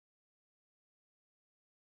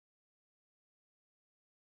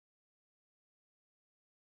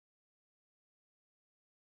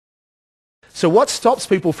So what stops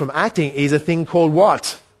people from acting is a thing called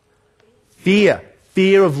what? Fear.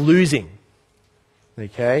 Fear of losing.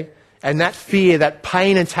 Okay? And that fear, that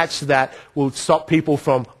pain attached to that will stop people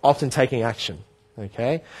from often taking action.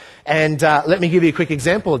 Okay? And let me give you a quick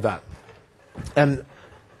example of that.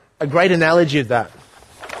 A great analogy of that.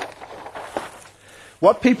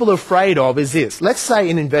 What people are afraid of is this. Let's say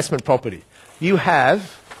in investment property, you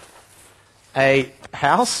have a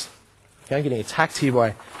house. Okay, I'm getting attacked here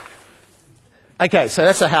by... Okay, so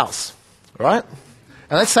that's a house, right?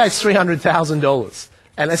 And let's say it's $300,000.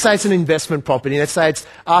 And let's say it's an investment property. Let's say it's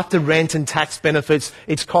after rent and tax benefits,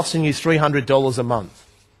 it's costing you $300 a month.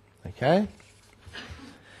 Okay?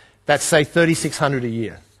 That's, say, $3,600 a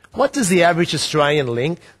year. What does the average Australian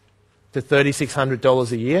link to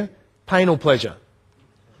 $3,600 a year? Pain or pleasure?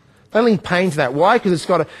 They link pain to that. Why? Because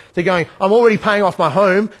they're going, I'm already paying off my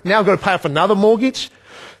home, now I've got to pay off another mortgage.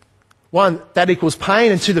 One, that equals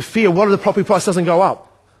pain, and two, the fear, what if the property price doesn't go up?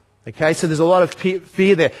 Okay, so there's a lot of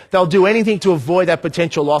fear there. They'll do anything to avoid that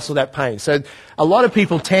potential loss or that pain. So a lot of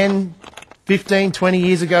people 10, 15, 20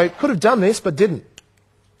 years ago could have done this, but didn't.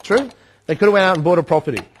 True? They could have went out and bought a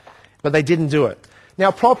property, but they didn't do it.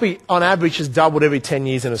 Now, property, on average, has doubled every 10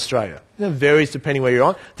 years in Australia. It varies depending where you're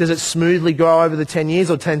on. Does it smoothly grow over the 10 years,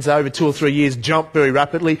 or tends to over 2 or 3 years jump very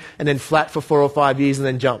rapidly, and then flat for 4 or 5 years and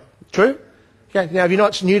then jump? True? Okay, now, if you're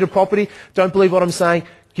not new to property, don't believe what I'm saying.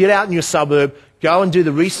 Get out in your suburb, go and do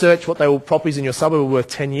the research, what properties in your suburb were worth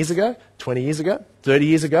 10 years ago, 20 years ago, 30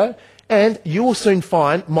 years ago, and you will soon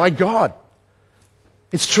find, my God,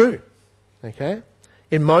 it's true. Okay?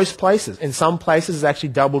 In most places. In some places, it's actually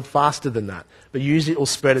doubled faster than that. But usually it will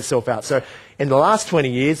spread itself out. So in the last 20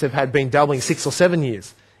 years, they've been doubling 6 or 7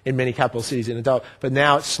 years in many capital cities in adult. But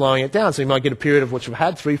now it's slowing it down. So you might get a period of what you've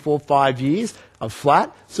had, 3, 4, 5 years of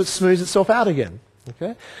flat, so it smooths itself out again.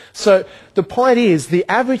 Okay? So the point is, the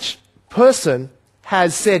average person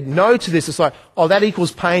has said no to this. It's like, oh, that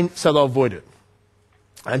equals pain, so they'll avoid it.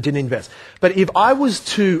 And didn't invest. But if I was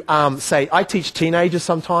to say, I teach teenagers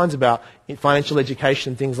sometimes about financial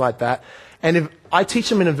education and things like that, and if I teach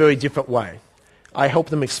them in a very different way, I help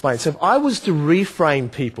them explain. So if I was to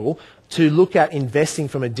reframe people to look at investing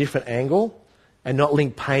from a different angle and not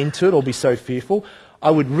link pain to it or be so fearful,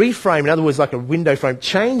 I would reframe, in other words, like a window frame,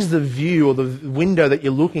 change the view or the window that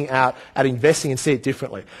you're looking at investing and see it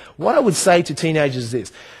differently. What I would say to teenagers is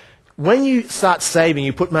this. When you start saving,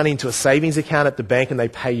 you put money into a savings account at the bank and they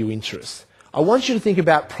pay you interest. I want you to think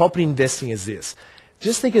about property investing as this.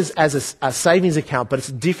 Just think as a savings account, but it's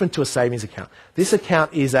different to a savings account. This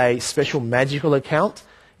account is a special magical account,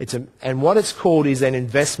 and what it's called is an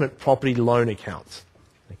investment property loan account.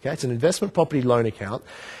 Okay, it's an investment property loan account,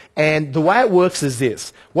 and the way it works is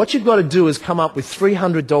this. What you've got to do is come up with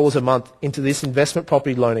 $300 a month into this investment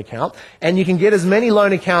property loan account, and you can get as many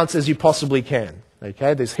loan accounts as you possibly can.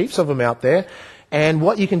 Okay, there's heaps of them out there. And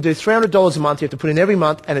what you can do, $300 a month, you have to put in every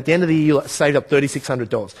month, and at the end of the year, you'll save up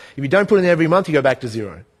 $3,600. If you don't put in every month, you go back to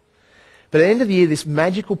zero. But at the end of the year, this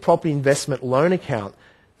magical property investment loan account,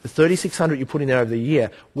 the $3,600 you put in there over the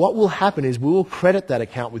year, what will happen is we will credit that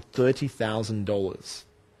account with $30,000.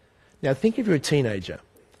 Now, think if you're a teenager.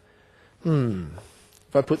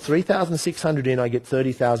 If I put $3,600 in, I get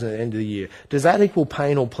 $30,000 at the end of the year. Does that equal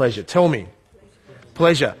pain or pleasure? Tell me.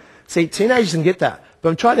 Pleasure. See, teenagers can get that. But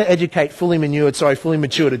I'm trying to educate fully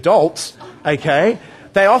matured adults, okay?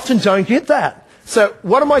 They often don't get that. So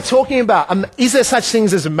what am I talking about? Is there such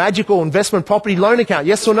things as a magical investment property loan account?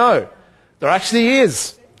 Yes or no? There actually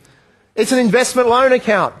is. It's an investment loan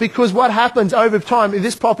account because what happens over time, if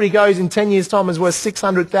this property goes in 10 years' time is worth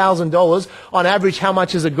 $600,000, on average, how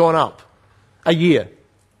much has it gone up a year?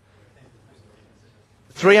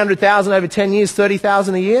 $300,000 over 10 years,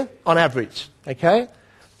 $30,000 a year on average, okay?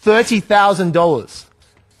 $30,000.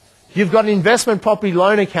 You've got an investment property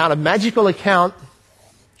loan account, a magical account.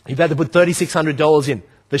 You've had to put $3,600 in,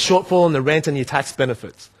 the shortfall in the rent and your tax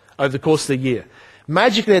benefits over the course of the year.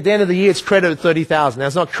 Magically, at the end of the year, it's credited $30,000. Now,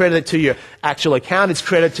 it's not credited to your actual account. It's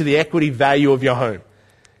credited to the equity value of your home.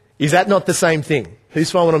 Is that not the same thing?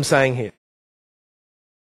 Who's following what I'm saying here?